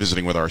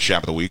visiting with our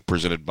Shop of the Week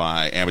presented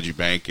by Amity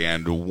Bank,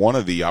 and one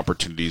of the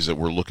opportunities that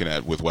we're looking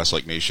at with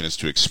Westlake Nation is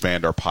to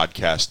expand our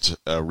podcast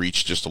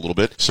reach just a little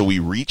bit. So we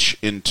reach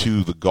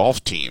into the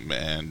golf team,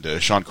 and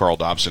Sean-Karl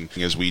Dobson,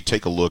 as we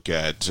take a look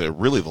at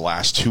really the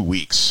last 2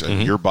 weeks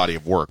and your body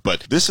of work.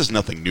 But this is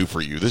nothing new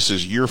for you. This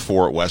is year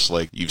 4 at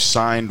Westlake. You've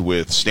signed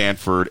with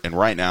Stanford, and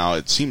right now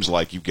it seems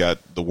like you've got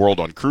the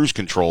world on cruise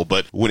control.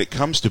 But when it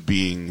comes to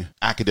being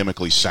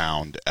academically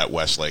sound at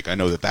Westlake, I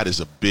know that is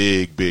a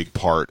big, big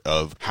part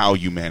of how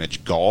you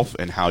manage golf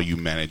and how you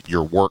manage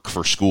your work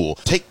for school.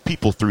 Take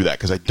people through that,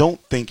 because I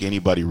don't think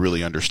anybody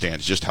really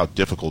understands just how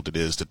difficult it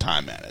is to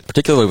time manage.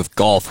 Particularly with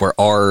golf, where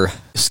our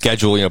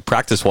schedule,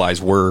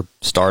 practice-wise, we're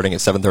starting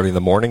at 7:30 in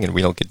the morning and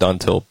we don't get done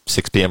till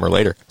 6 p.m. or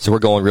later. So we're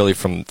going really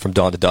from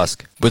dawn to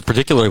dusk. But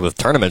particularly with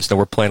tournaments,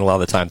 we're playing a lot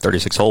of the time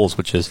 36 holes,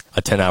 which is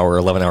a 10-hour,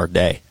 11-hour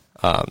day.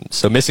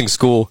 So missing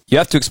school, you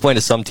have to explain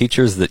to some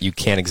teachers that you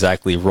can't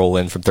exactly roll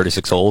in from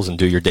 36 holes and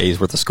do your day's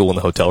worth of school in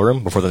the hotel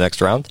room before the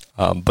next round.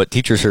 But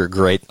teachers are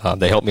great.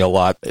 They help me a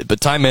lot.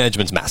 But time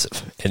management's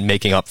massive, and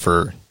making up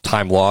for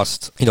time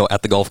lost,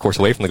 at the golf course,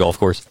 away from the golf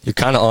course. You're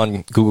kind of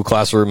on Google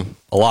Classroom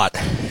a lot.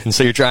 And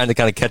so you're trying to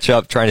kind of catch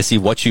up, trying to see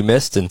what you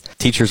missed. And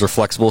teachers are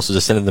flexible, so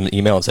just sending them an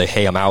email and say,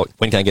 hey, I'm out.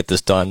 When can I get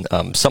this done?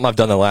 Something I've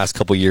done in the last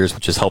couple of years,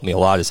 which has helped me a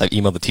lot, is I've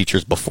emailed the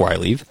teachers before I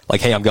leave.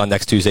 Like, hey, I'm gone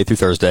next Tuesday through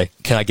Thursday.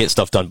 Can I get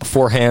stuff done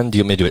beforehand? Do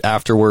you want me to do it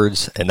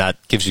afterwards? And that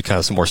gives you kind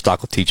of some more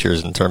stock with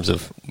teachers in terms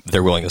of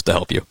their willingness to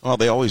help you. Well,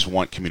 they always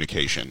want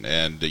communication.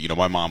 And,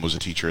 my mom was a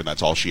teacher, and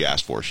that's all she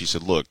asked for. She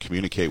said, look,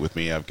 communicate with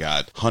me. I've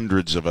got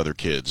hundreds of other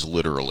kids,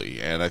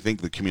 literally. And I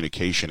think the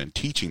communication and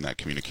teaching that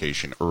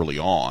communication early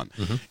on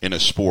in a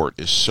sport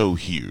is so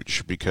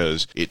huge,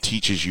 because it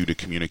teaches you to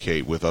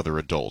communicate with other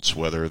adults,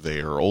 whether they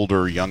are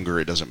older, younger,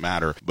 it doesn't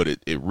matter. But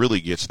it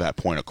really gets that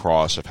point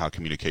across of how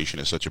communication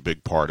is such a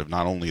big part of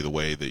not only the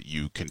way that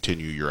you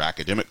continue your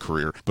academic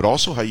career, but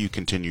also how you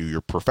continue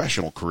your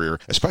professional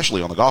career,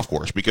 especially on the golf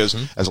course. Because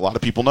as a lot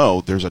of people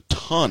know, there's a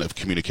ton of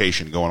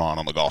communication going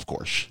on the golf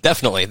course.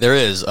 Definitely, there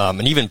is.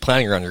 And even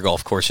planning around your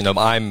golf course,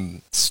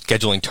 I'm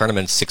scheduling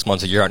tournaments 6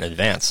 months a year out in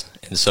advance.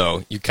 And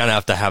so you kind of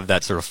have to have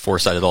that sort of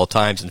foresight at all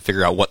times and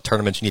figure out what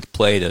tournaments you need to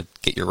play to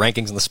get your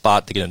rankings in the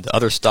spot, to get into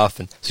other stuff.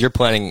 And so you're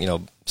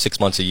planning, 6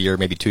 months a year,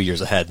 maybe 2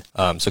 years ahead.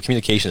 So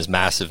communication is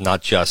massive,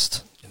 not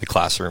just in the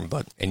classroom,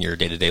 but in your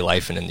day-to-day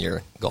life and in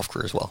your golf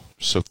career as well.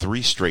 So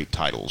 3 straight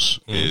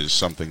titles is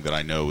something that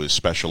I know is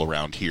special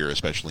around here,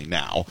 especially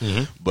now.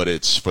 But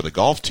it's for the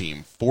golf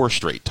team, 4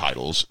 straight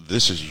titles.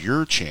 This is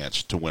your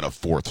chance to win a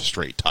 4th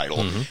straight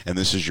title. And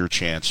this is your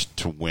chance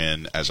to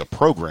win, as a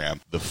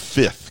program, the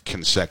 5th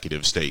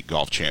consecutive state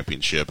golf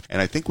championship.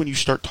 And I think when you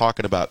start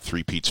talking about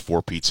 3-peats,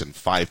 4-peats, and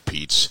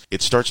 5-peats,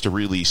 it starts to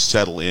really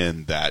settle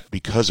in that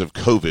because of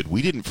COVID,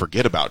 we didn't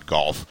forget about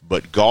golf,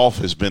 but golf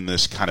has been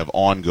this kind of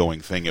ongoing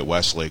thing at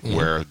Westlake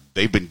where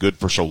they've been good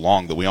for so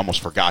long that we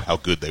almost forgot how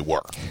good they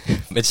were.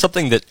 It's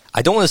something that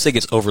I don't want to say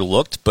gets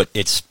overlooked, but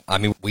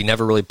we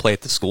never really play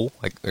at the school.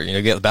 Like,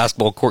 you get the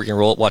basketball court, you can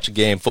roll up, watch a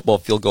game, football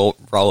field, go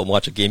roll up and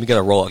watch a game. You got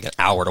to roll like an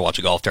hour to watch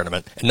a golf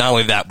tournament. And not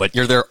only that, but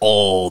you're there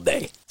all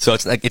day. So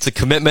it's a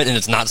commitment, and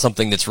it's not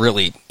something that's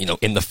really,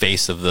 in the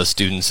face of the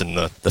students and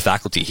the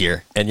faculty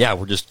here. And yeah,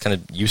 we're just kind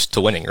of used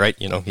to winning, right?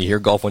 You hear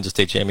golf wins a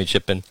state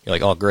championship, and you're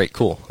like, oh, great,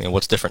 cool.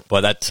 What's different?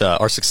 But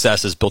our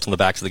success is built on the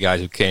backs of the guys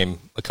who came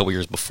a couple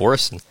years before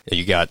us. And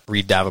you got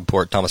Reed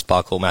Davenport, Thomas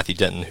Buckle, Matthew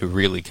Denton, who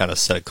really kind of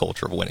set a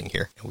culture of winning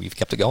here. And we've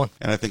kept it going.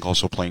 And I think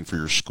also playing for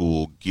your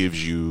school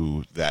gives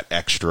you that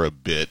extra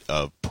bit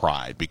of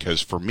pride,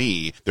 because for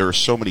me, there are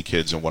so many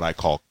kids in what I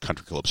call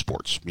country club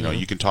sports.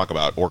 You can talk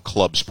about, or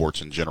club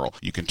sports in general.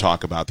 You can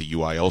talk about the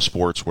UIL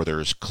sports where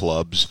there's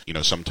clubs.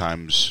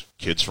 Sometimes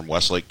kids from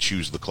Westlake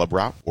choose the club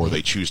route, or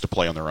they choose to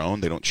play on their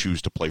own. They don't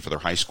choose to play for their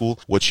high school.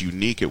 What's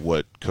unique at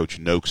what Coach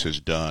Noakes has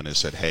done is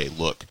said, hey,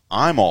 look,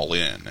 I'm all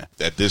in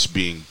at this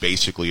being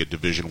basically a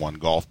Division I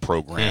golf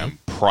program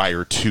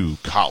prior to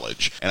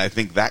college. And I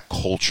think that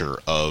culture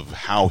of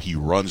how he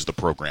runs the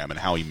program and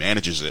how he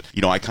manages it,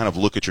 I kind of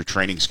look at your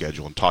training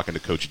schedule and talking to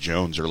Coach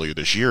Jones earlier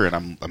this year, and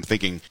I'm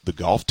thinking the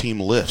golf team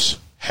lifts.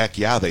 Heck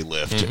yeah, they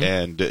lift.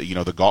 And,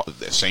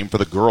 the same for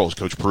the girls.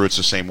 Coach Pruitt's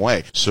the same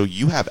way. So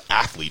you have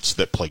athletes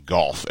that play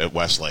golf at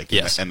Westlake,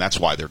 yes, and that's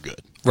why they're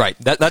good. Right.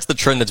 That's the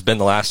trend that's been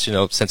the last,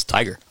 since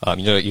Tiger.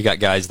 You got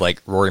guys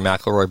like Rory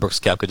McIlroy, Brooks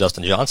Koepka,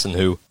 Dustin Johnson,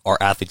 who are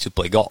athletes who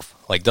play golf.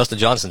 Like, Dustin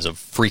Johnson's a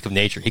freak of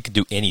nature. He could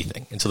do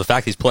anything. And so the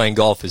fact he's playing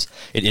golf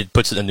it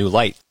puts it in a new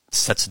light,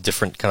 sets a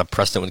different kind of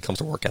precedent when it comes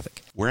to work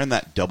ethic. Wearing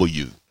that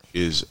W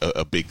is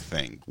a big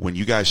thing. When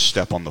you guys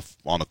step on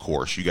the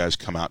course, you guys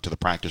come out to the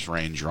practice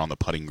range, you're on the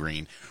putting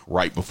green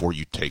right before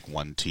you take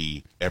one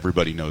tee.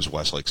 Everybody knows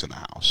Westlake's in the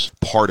house.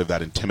 Part of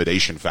that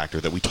intimidation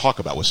factor that we talk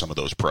about with some of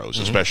those pros,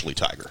 especially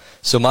Tiger.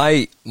 So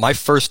my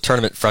first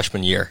tournament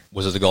freshman year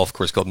was at a golf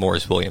course called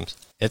Morris Williams.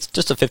 It's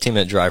just a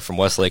 15-minute drive from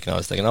Westlake, and I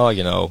was thinking,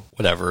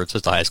 whatever, it's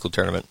just a high school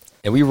tournament.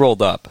 And we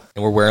rolled up,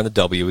 and we're wearing the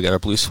W. We got our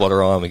blue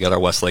sweater on. We got our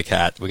Westlake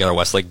hat. We got our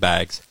Westlake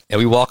bags. And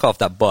we walk off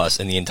that bus,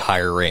 and the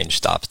entire range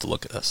stops to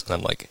look at us. And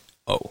I'm like,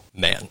 oh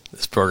man,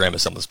 this program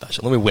is something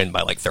special. Let me win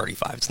by like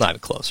 35. It's not even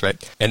close,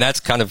 right? And that's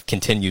kind of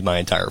continued my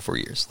entire 4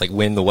 years. Like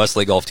when the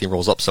Westlake golf team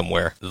rolls up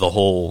somewhere, the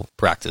whole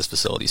practice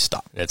facility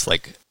stops. And it's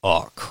like,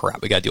 oh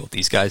crap, we got to deal with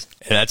these guys.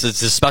 And it's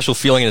a special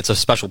feeling, and it's a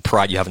special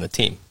pride you have in the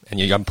team. And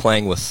I'm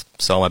playing with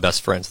some of my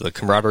best friends, the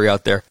camaraderie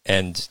out there,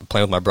 and I'm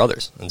playing with my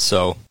brothers. And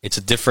so it's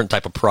a different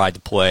type of pride to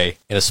play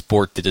in a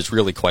sport that is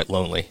really quite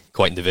lonely,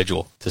 quite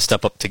individual, to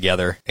step up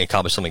together and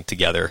accomplish something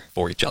together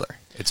for each other.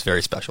 It's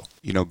very special.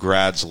 You know,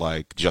 grads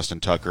like Justin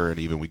Tucker, and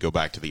even we go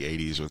back to the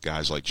 80s with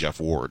guys like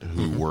Jeff Ward,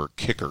 who were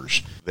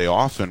kickers. They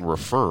often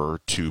refer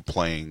to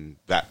playing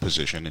that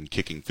position and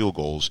kicking field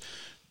goals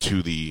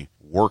to the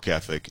work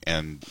ethic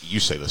and, you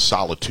say, the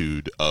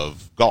solitude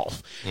of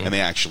golf. And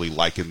they actually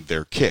liken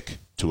their kick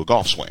to a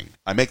golf swing.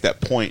 I make that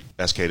point,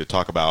 SK, to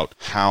talk about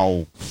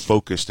how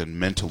focused and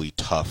mentally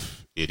tough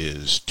it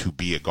is to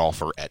be a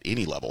golfer at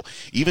any level.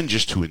 Even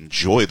just to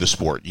enjoy the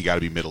sport, you got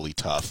to be mentally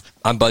tough.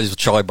 I'm buddies with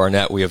Charlie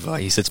Barnett. We have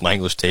he sits at my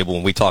English table,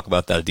 and we talk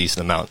about that a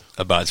decent amount,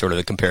 about sort of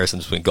the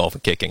comparisons between golf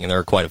and kicking, and there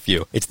are quite a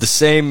few. It's the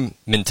same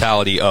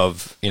mentality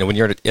of, when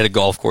you're at a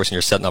golf course and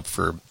you're setting up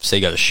for, say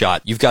you got a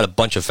shot, you've got a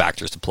bunch of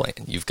factors to play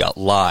in. You've got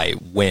lie,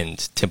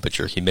 wind,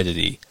 temperature,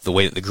 humidity, the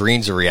way that the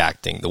greens are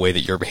reacting, the way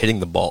that you're hitting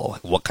the ball,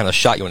 what kind of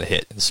shot you want to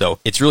hit. And so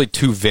it's really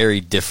two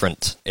very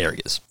different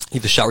areas. You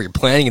have the shot where you're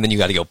planning, and then you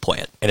got to go play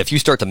it. And if you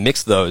start to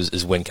mix those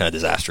is when kind of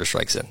disaster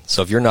strikes in.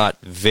 So if you're not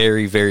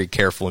very, very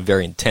careful and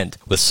very intent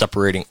with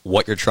separating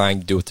what you're trying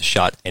to do with the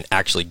shot and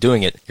actually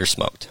doing it, you're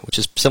smoked, which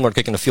is similar to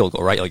kicking a field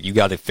goal, right? Like you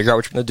got to figure out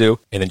what you're going to do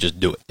and then just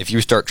do it. If you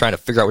start trying to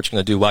figure out what you're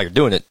going to do while you're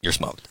doing it, you're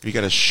smoked. You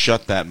got to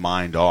shut that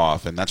mind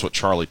off, and that's what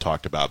Charlie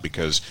talked about,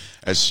 because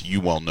as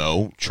you well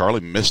know, Charlie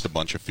missed a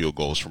bunch of field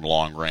goals from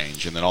long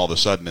range, and then all of a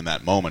sudden in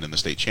that moment in the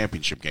state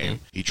championship game,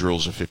 he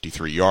drills a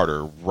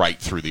 53-yarder right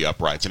through the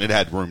uprights, and it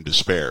had room to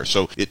spare.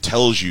 So it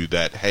tells you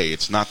that, hey,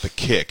 it's not the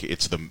kick,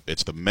 it's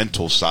the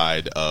mental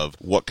side of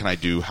what can I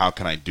do, how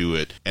can I do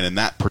it, and in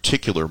that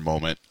particular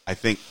moment, I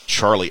think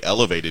Charlie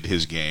elevated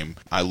his game.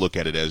 I look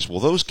at it as, well,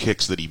 those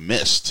kicks that he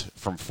missed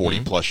from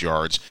 40-plus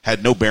yards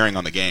had no bearing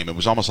on the game. It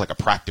was almost like a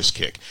practice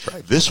kick.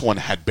 Right. This one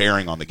had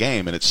bearing on the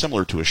game, and it's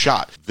similar to a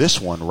shot.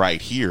 This one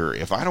right here,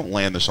 if I don't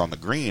land this on the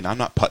green, I'm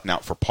not putting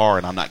out for par,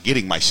 and I'm not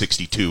getting my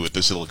 62 at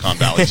the Silicon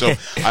Valley. So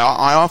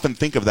I often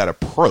think of that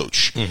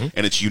approach,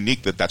 and it's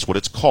unique that that's what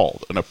it's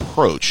called, an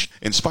approach.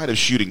 In spite of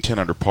shooting 10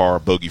 under par,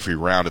 bogey-free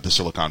round at the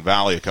Silicon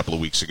Valley a couple of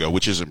weeks ago,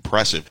 which is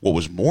impressive, what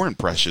was more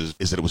impressive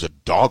is that it was a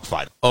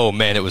dogfight. Oh,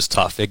 man, it was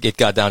tough. It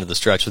got down to the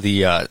stretch.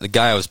 The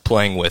guy I was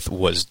playing with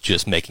was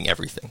just making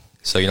everything.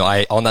 So,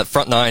 I on that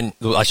front nine,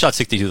 I shot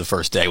 62 the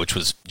first day, which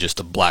was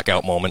just a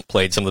blackout moment.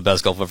 Played some of the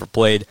best golf I've ever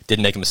played.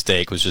 Didn't make a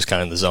mistake. Was just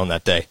kind of in the zone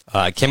that day.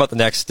 I came out the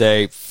next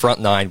day.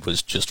 Front nine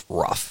was just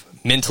rough.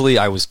 Mentally,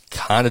 I was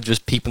kind of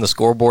just peeping the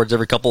scoreboards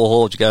every couple of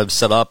holes. You got to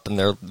set up, and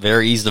they're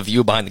very easy to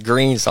view behind the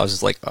green. So I was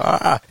just like,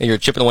 and you're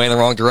chipping away in the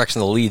wrong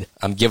direction of the lead.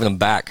 I'm giving them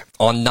back.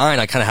 On 9,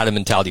 I kind of had a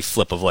mentality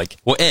flip of like,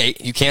 well, A,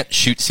 you can't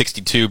shoot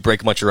 62,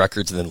 break a bunch of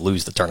records, and then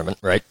lose the tournament,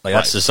 right? Like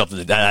that's just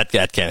something that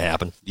can't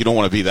happen. You don't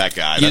want to be that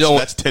guy.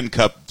 That's tin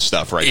cup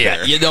stuff right there.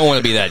 Yeah, you don't want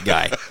to be that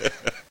guy.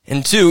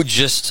 And 2,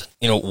 just,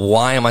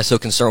 why am I so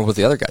concerned with what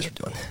the other guys are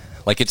doing?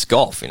 Like, it's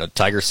golf.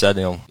 Tiger said,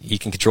 he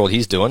can control what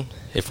he's doing.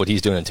 If what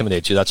he's doing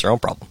intimidates you, that's your own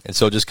problem. And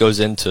so it just goes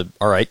into,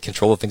 all right,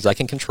 control the things I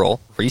can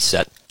control,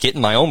 reset, get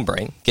in my own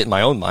brain, get in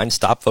my own mind,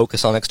 stop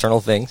focus on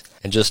external things,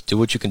 and just do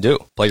what you can do.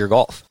 Play your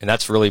golf. And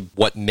that's really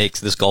what makes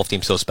this golf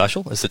team so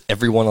special, is that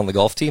everyone on the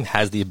golf team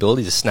has the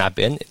ability to snap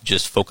in and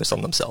just focus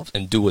on themselves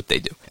and do what they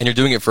do. And you're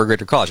doing it for a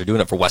greater cause. You're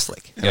doing it for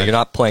Westlake. You're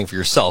not playing for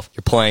yourself.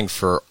 You're playing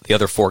for the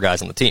other 4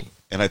 guys on the team.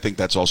 And I think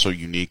that's also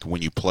unique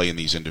when you play in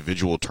these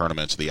individual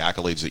tournaments. The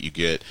accolades that you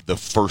get, the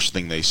first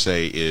thing they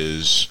say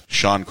is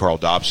Sean-Karl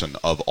Dobson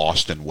of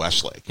Austin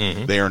Westlake.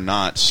 They are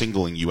not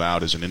singling you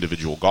out as an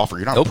individual golfer.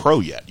 You're not a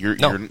pro yet. You're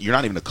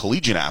not even a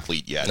collegiate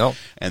athlete yet.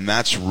 And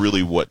that's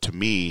really what, to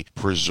me,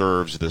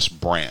 preserves this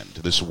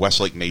brand, this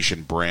Westlake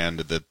Nation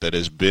brand that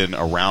has been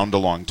around a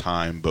long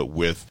time, but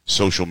with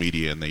social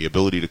media and the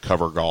ability to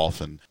cover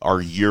golf and our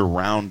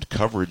year-round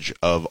coverage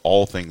of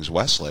all things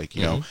Westlake.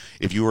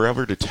 If you were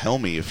ever to tell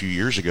me a few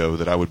years ago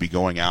that I would be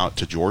going out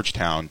to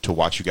Georgetown to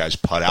watch you guys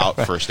putt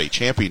out for a state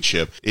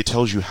championship, it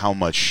tells you how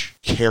much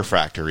care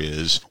factor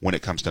is when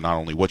it comes to not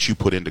only what you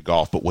put into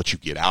golf, but what you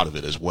get out of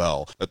it as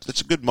well.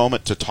 It's a good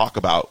moment to talk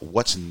about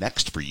what's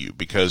next for you,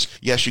 because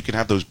yes, you can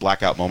have those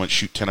blackout moments,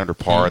 shoot 10 under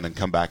par, and then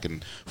come back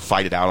and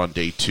fight it out on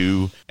day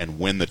 2 and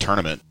win the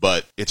tournament,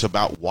 but it's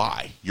about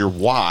why. Your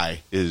why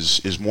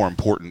is more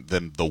important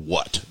than the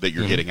what that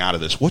you're getting out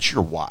of this. What's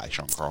your why,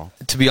 Sean-Karl?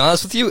 To be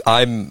honest with you,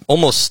 I'm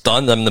almost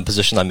stunned I'm in the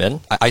position I'm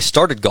in. I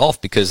started golf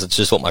because it's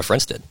just what my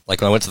friends did.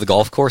 Like when I went to the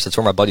golf course, that's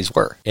where my buddies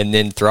were. And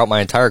then throughout my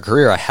entire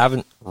career, I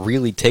haven't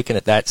really taken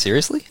it that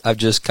seriously. I've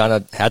just kind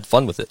of had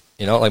fun with it.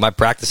 You know, like my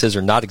practices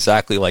are not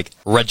exactly like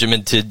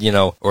regimented, you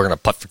know, we're going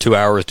to putt for 2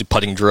 hours, do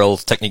putting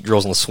drills, technique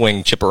drills on the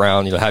swing, chip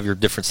around, you know, have your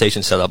different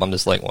stations set up. I'm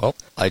just like, well,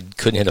 I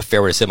couldn't hit a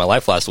fairway to save my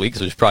life last week,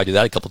 so we should probably do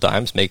that a couple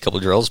times, make a couple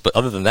drills. But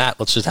other than that,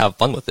 let's just have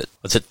fun with it.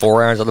 Let's hit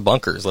 4 irons out of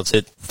bunkers. Let's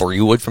hit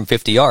 3 wood from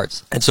 50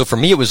 yards. And so for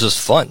me, it was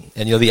just fun.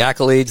 And, you know, the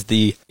accolades,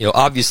 you know,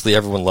 obviously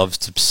everyone loves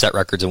to set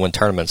records and win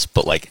tournaments,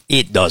 but like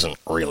it doesn't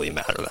really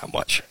matter that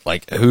much.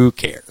 Like, who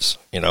cares?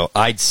 You know,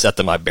 I'd set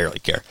them, I barely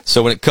care.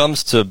 So when it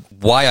comes to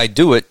why I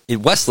do it, at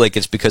Westlake,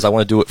 it's because I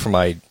want to do it for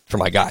my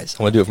guys.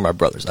 I want to do it for my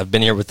brothers. I've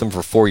been here with them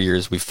for 4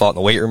 years. We fought in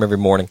the weight room every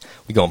morning.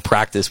 We go and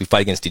practice. We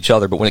fight against each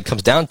other. But when it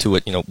comes down to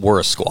it, you know,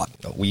 we're a squad.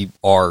 You know, we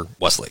are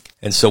Westlake.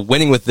 And so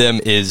winning with them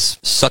is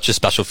such a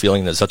special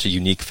feeling. It's such a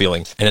unique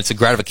feeling. And it's a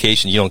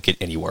gratification you don't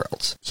get anywhere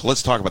else. So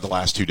let's talk about the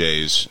last 2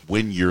 days.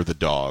 When you're the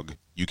dog,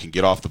 you can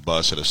get off the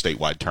bus at a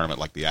statewide tournament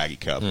like the Aggie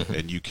Cup,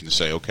 and you can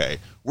say, okay,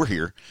 we're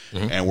here,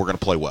 and we're going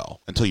to play well,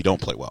 until you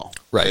don't play well.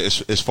 Right.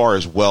 As far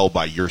as well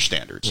by your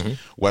standards.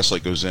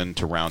 Westlake goes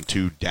into round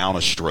 2 down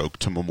a stroke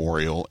to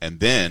Memorial, and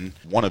then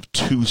one of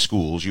 2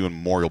 schools, you and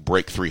Memorial,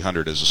 break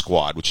 300 as a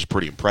squad, which is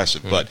pretty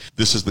impressive. But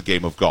this is the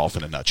game of golf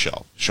in a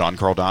nutshell.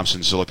 Sean-Karl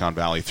Dobson, Silicon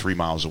Valley, 3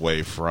 miles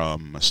away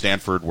from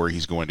Stanford, where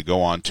he's going to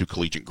go on to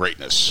collegiate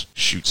greatness.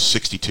 Shoots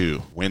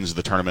 62, wins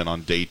the tournament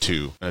on day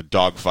 2, in a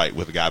dogfight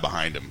with a guy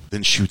behind him.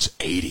 Then shoots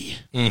 80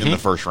 in the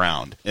first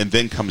round, and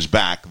then comes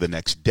back the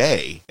next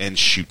day and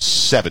shoots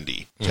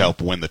 70 to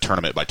help win the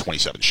tournament by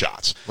 27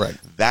 shots. Right.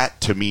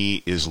 That, to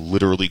me, is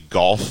literally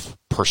golf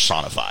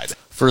personified.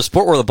 For a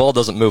sport where the ball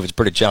doesn't move, it's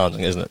pretty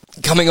challenging, isn't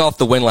it? Coming off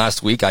the win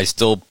last week, I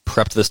still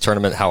prepped this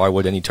tournament how I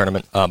would any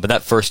tournament. But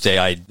that first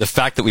day, the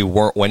fact that we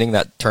weren't winning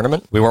that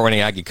tournament, we weren't winning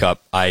Aggie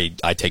Cup, I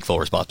take full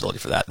responsibility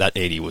for that. That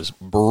 80 was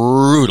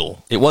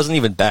brutal. It wasn't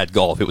even bad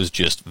golf. It was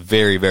just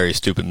very, very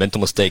stupid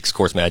mental mistakes,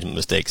 course management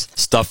mistakes,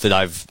 stuff that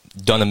I've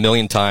done a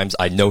million times,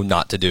 I know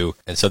not to do.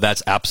 And so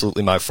that's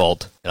absolutely my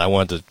fault. And I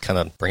wanted to kind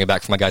of bring it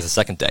back for my guys the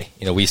second day.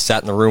 You know, we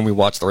sat in the room, we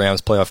watched the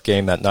Rams playoff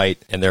game that night,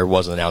 and there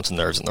wasn't an ounce of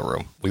nerves in the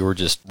room. We were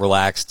just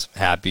relaxed,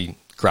 happy,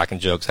 cracking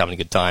jokes, having a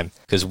good time,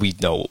 because we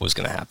know what was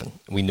going to happen.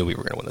 We knew we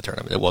were going to win the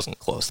tournament. It wasn't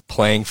close.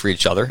 Playing for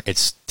each other,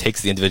 it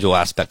takes the individual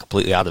aspect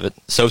completely out of it.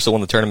 Sosa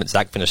won the tournament.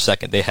 Zach finished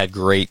second. They had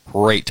great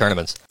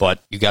tournaments, but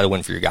you got to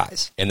win for your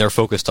guys. And they're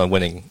focused on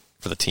winning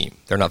for the team.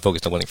 They're not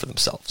focused on winning for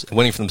themselves. And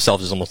winning for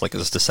themselves is almost like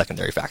just a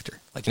secondary factor.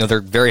 Like, you know, they're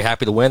very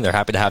happy to win. They're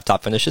happy to have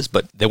top finishes,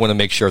 but they want to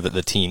make sure that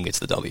the team gets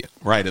the W.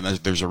 Right, and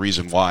there's a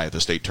reason why at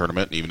the state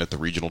tournament, even at the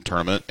regional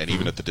tournament, and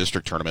even at the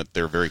district tournament,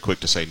 they're very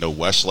quick to say no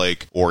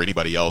Westlake or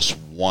anybody else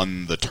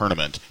won the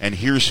tournament. And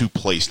here's who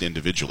placed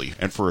individually.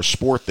 And for a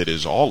sport that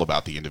is all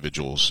about the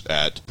individuals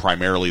at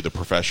primarily the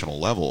professional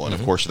level, and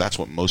of course that's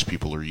what most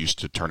people are used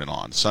to turning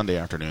on. Sunday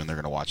afternoon, they're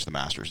going to watch the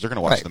Masters. They're going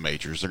to watch the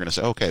majors. They're going to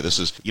say, okay, this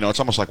is, you know, it's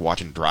almost like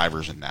watching drivers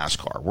in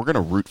NASCAR. We're going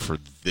to root for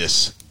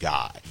this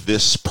guy,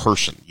 this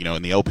person, you know,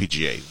 in the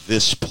LPGA.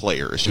 This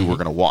player is who we're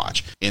going to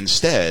watch.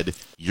 Instead,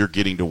 you're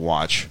getting to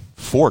watch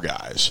 4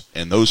 guys,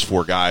 and those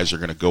 4 guys are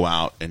going to go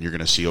out and you're going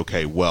to see,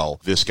 okay,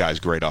 well, this guy's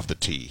great off the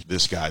tee.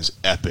 This guy's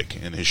epic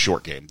in his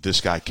short game.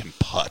 This guy can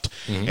putt.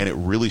 And it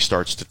really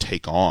starts to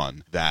take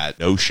on that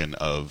notion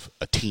of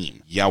a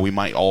team. Yeah, we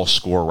might all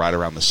score right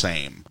around the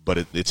same,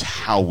 but it's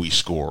how we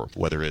score.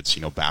 Whether it's,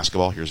 you know,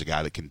 basketball, here's a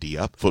guy that can D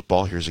up.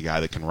 Football, here's a guy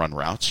that can run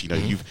routes. You know,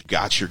 you've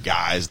got your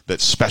guys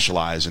that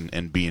specialize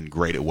in being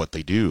great at what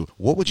they do.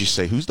 What would you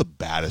say, who's the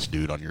baddest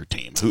dude on your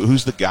team?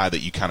 Who's the guy that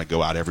you kind of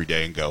go out every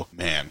day and go,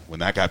 man, when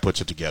that guy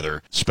puts it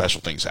together,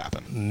 special things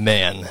happen?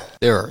 Man,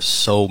 there are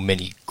so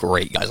many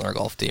great guys on our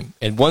golf team.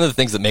 And one of the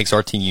things that makes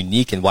our team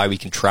unique and why we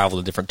can travel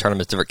to different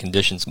tournaments, different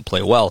conditions, and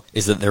play well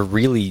is that there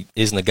really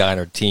isn't a guy on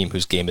our team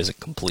whose game isn't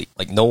complete.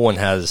 Like, no one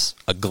has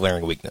a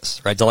glaring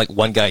weakness, right? It's not like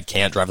one guy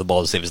can't drive the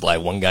ball to save his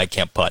life, one guy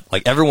can't putt.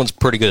 Like, everyone's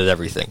pretty good at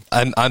everything.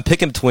 I'm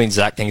picking between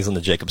Zach Kingsland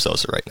and Jacob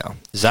Sosa right now.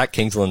 Zach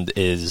Kingsland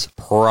is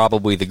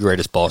probably the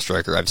greatest ball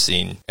striker I've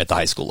seen at the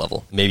high school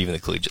level, maybe even the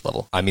collegiate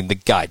level. I mean, the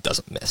guy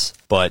doesn't miss.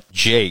 But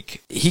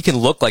Jake, he can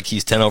look like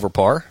he's 10 over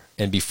par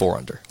and be 4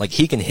 under. Like,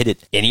 he can hit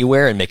it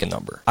anywhere and make a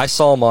number. I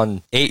saw him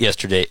on 8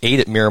 yesterday.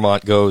 8 at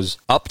Miramont, goes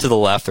up to the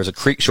left. There's a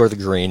creek short of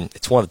the green.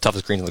 It's one of the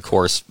toughest greens on the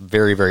course.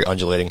 Very, very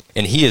undulating.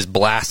 And he has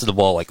blasted the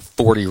ball like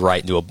 40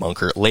 right into a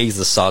bunker, lays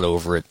the sod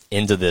over it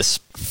into this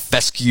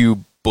fescue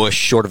bush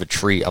short of a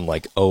tree. I'm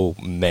like, oh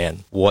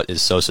man, what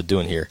is Sosa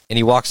doing here? And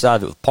he walks out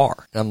of it with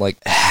par. And I'm like,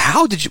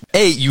 how did you...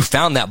 A, you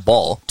found that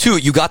ball. 2,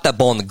 you got that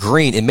ball on the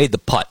green and made the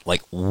putt.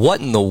 Like,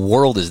 what in the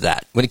world is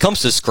that? When it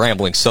comes to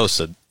scrambling,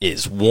 Sosa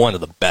is one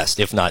of the best,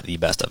 if not the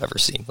best I've ever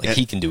seen. Like,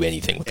 he can do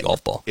anything with the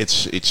golf ball.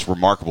 It's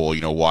remarkable,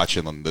 you know,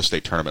 watching them the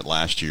state tournament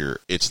last year.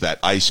 It's that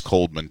ice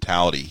cold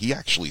mentality. He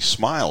actually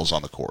smiles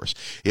on the course.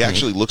 He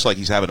actually looks like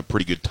he's having a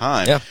pretty good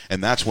time. Yeah.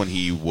 And that's when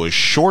he was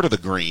short of the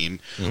green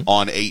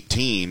on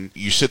 18.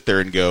 You sit there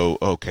and go,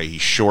 okay,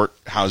 he's short.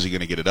 How's he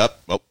going to get it up?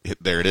 Oh,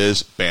 there it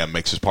is. Bam,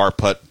 makes his par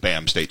putt.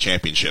 Bam, state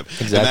championship.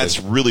 Exactly. And that's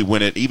really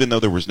when it, even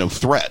though there was no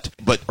threat,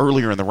 but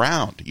earlier in the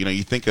round, you know,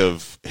 you think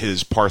of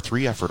his par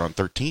 3 effort on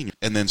 13,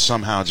 and then then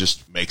somehow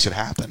just makes it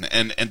happen.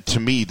 And to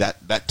me,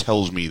 that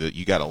tells me that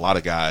you got a lot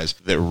of guys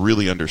that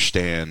really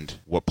understand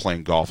what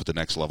playing golf at the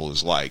next level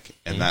is like,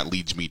 and that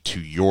leads me to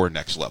your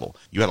next level.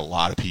 You had a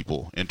lot of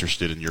people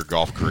interested in your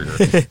golf career,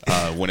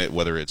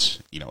 whether it's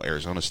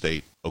Arizona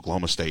State,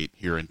 Oklahoma State,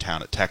 here in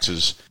town at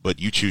Texas, but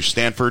you choose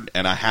Stanford,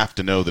 and I have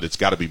to know that it's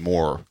got to be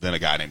more than a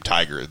guy named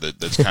Tiger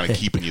that's kind of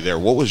keeping you there.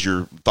 What was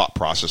your thought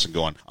process in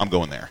going, I'm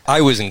going there?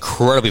 I was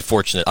incredibly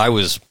fortunate. I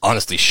was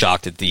honestly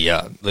shocked at the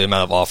amount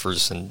of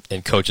offers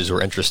and coaches who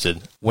were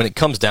interested. When it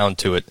comes down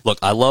to it, look,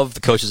 I love the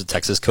coaches at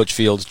Texas, Coach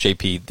Fields,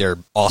 JP. They're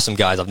awesome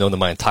guys. I've known them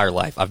my entire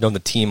life. I've known the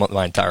team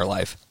my entire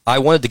life. I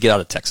wanted to get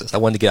out of Texas. I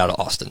wanted to get out of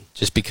Austin,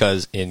 just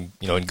because in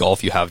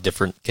golf you have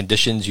different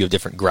conditions, you have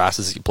different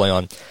grasses that you play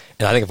on,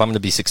 and I think if I'm going to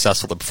be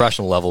successful at the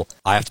professional level,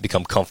 I have to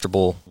become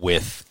comfortable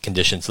with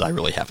conditions that I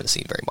really haven't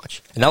seen very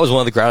much. And that was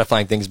one of the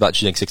gratifying things about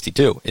shooting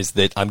 62, is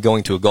that I'm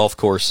going to a golf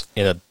course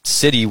in a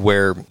city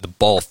where the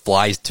ball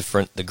flies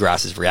different, the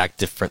grasses react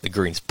different, the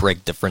greens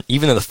break different,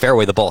 even in the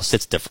fairway the ball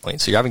sits differently.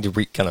 So you're having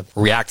to kind of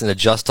react and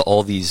adjust to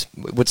all these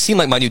what seem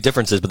like minute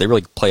differences, but they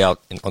really play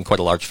out on quite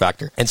a large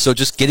factor. And so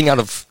just getting out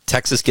of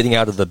Texas, getting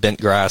out of the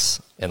bent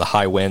grass and the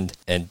high wind,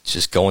 and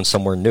just going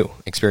somewhere new,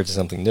 experiencing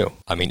something new.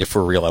 I mean, if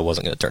we're real, I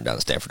wasn't going to turn down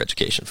a Stanford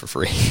education for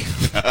free.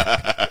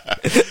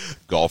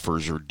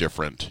 Golfers are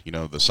different.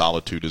 The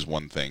solitude is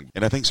one thing.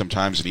 And I think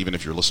sometimes, and even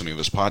if you're listening to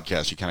this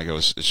podcast, you kind of go,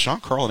 is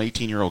Sean-Karl an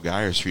 18-year-old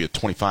guy, or is he a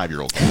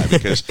 25-year-old guy?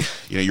 Because,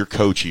 your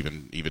coach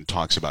even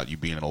talks about you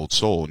being an old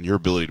soul, and your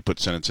ability to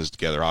put sentences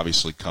together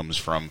obviously comes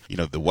from,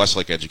 the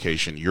Westlake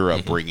education, your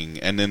upbringing,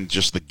 and then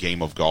just the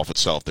game of golf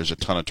itself. There's a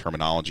ton of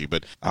terminology,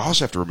 but I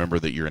also have to remember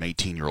that you're an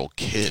 18-year-old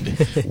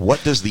kid.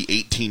 What does the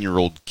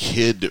 18-year-old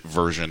kid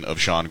version of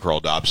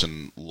Sean-Karl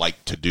Dobson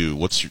like to do?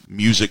 What's your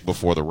music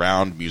before the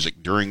round, music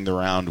during the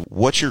round?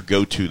 What's your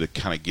go-to to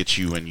kind of get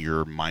you in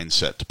your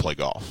mindset to play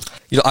golf?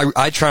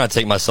 I try not to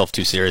take myself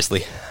too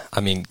seriously. I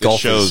mean, golf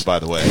shows, by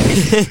the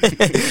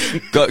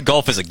way.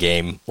 Golf is a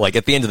game. Like,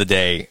 at the end of the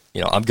day,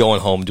 I'm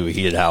going home to a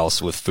heated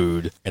house with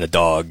food and a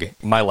dog.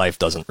 My life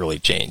doesn't really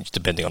change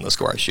depending on the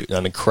score I shoot, and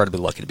I'm incredibly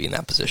lucky to be in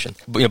that position.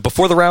 But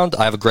before the round,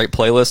 I have a great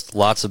playlist.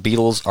 Lots of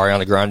Beatles.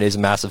 Ariana Grande is a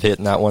massive hit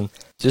in that one.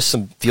 Just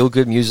some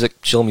feel-good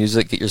music, chill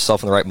music, get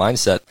yourself in the right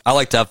mindset. I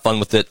like to have fun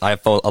with it. I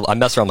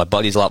mess around with my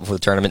buddies a lot before the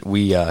tournament.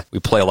 We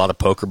play a lot of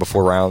poker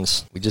before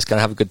rounds. We just kind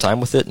of have a good time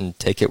with it and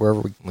take it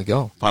wherever we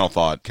go. Final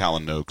thought,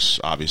 Callan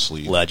Noakes,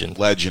 obviously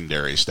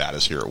legendary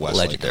status here at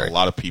Westlake. Legendary. A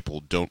lot of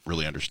people don't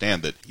really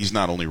understand that he's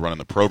not only running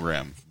the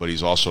program, but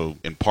he's also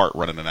in part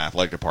running an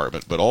athletic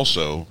department, but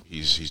also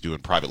he's doing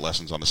private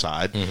lessons on the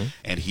side,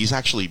 and he's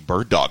actually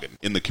bird dogging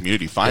in the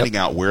community, finding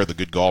out where the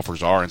good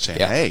golfers are and saying,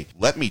 hey,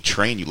 let me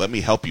train you, let me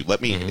help you, let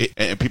me.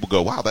 And people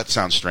go, wow, that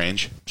sounds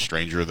strange.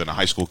 Stranger than a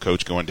high school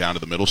coach going down to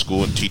the middle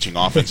school and teaching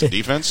offense and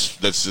defense.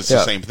 It's the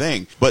same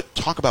thing. But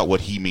talk about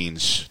what he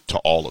means to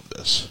all of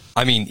this.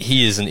 I mean,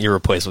 he is an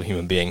irreplaceable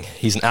human being.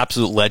 He's an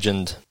absolute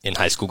legend in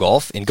high school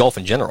golf, in golf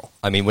in general.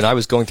 I mean, when I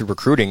was going through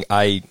recruiting,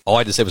 all I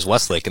had to say was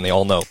Westlake, and they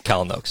all know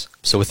Callan Noakes.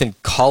 So within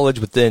college,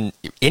 within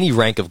any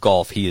rank of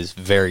golf, he is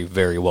very,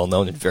 very well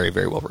known and very,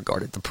 very well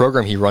regarded. The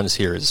program he runs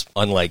here is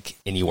unlike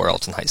anywhere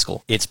else in high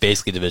school. It's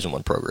basically a Division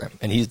I program,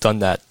 and he's done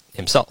that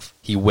himself.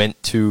 He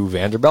went to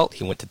Vanderbilt,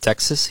 he went to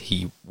Texas,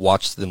 he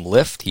watched them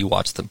lift, he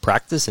watched them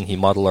practice, and he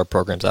modeled our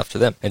programs after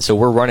them. And so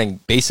we're running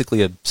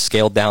basically a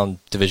scaled down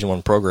Division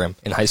I program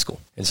in high school.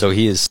 And so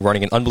he is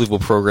running an unbelievable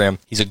program.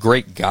 He's a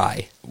great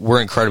guy.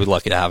 We're incredibly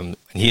lucky to have him.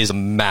 And he is a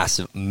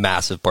massive,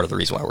 massive part of the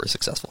reason why we're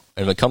successful.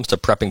 And when it comes to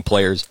prepping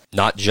players,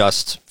 not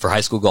just for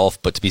high school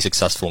golf, but to be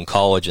successful in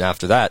college and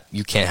after that,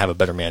 you can't have a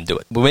better man do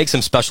it. What makes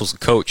him special as a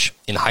coach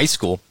in high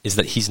school is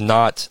that he's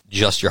not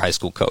just your high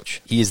school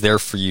coach. He is there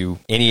for you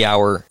any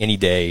hour, any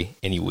day,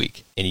 any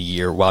week, any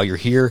year, while you're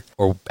here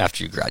or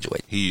after you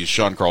graduate. He's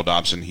Sean-Karl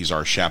Dobson. He's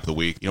our Chap of the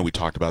Week. We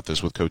talked about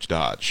this with Coach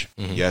Dodge.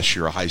 Yes,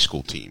 you're a high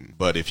school team,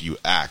 but if you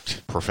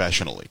act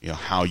professionally,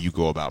 how you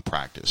go about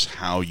practice,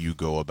 how you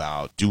go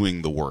about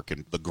doing the work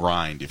and the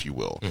grind, if you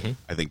will.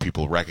 I think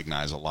people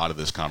recognize a lot of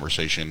this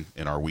conversation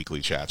in our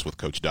weekly chats with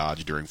Coach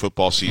Dodge during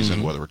football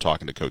season, whether we're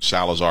talking to Coach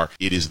Salazar.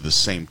 It is the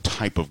same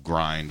type of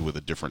grind with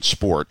a different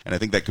sport, and I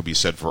think that could be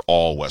said for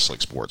all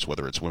Westlake sports,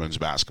 whether it's women's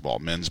basketball,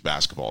 men's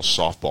basketball,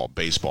 softball,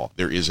 baseball.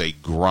 There is a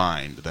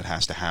grind that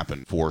has to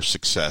happen for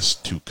success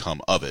to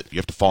come of it. You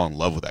have to fall in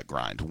love with that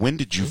grind. When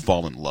did you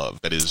fall in love,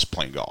 that is,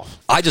 playing golf?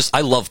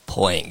 I love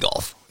playing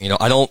golf.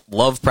 I don't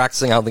love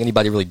practicing. I don't think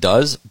anybody really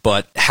does,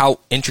 but how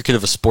intricate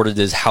of a sport it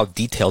is, how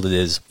detailed it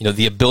is,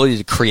 the ability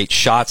to create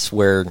shots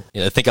where,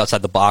 think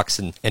outside the box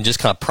and just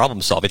kind of problem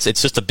solve. It's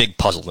just a big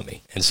puzzle to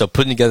me. And so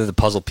putting together the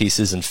puzzle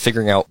pieces and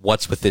figuring out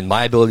what's within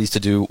my abilities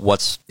to do,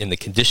 what's in the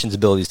conditions'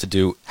 abilities to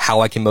do,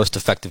 how I can most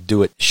effective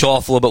do it, show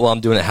off a little bit while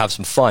I'm doing it, have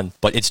some fun,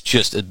 but it's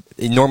just an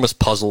enormous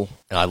puzzle,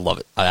 and I love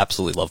it. I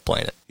absolutely love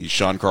playing it. He's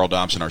Sean-Karl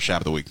Dobson, our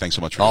Chap of the Week. Thanks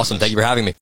so much for Awesome. Thank you for having me.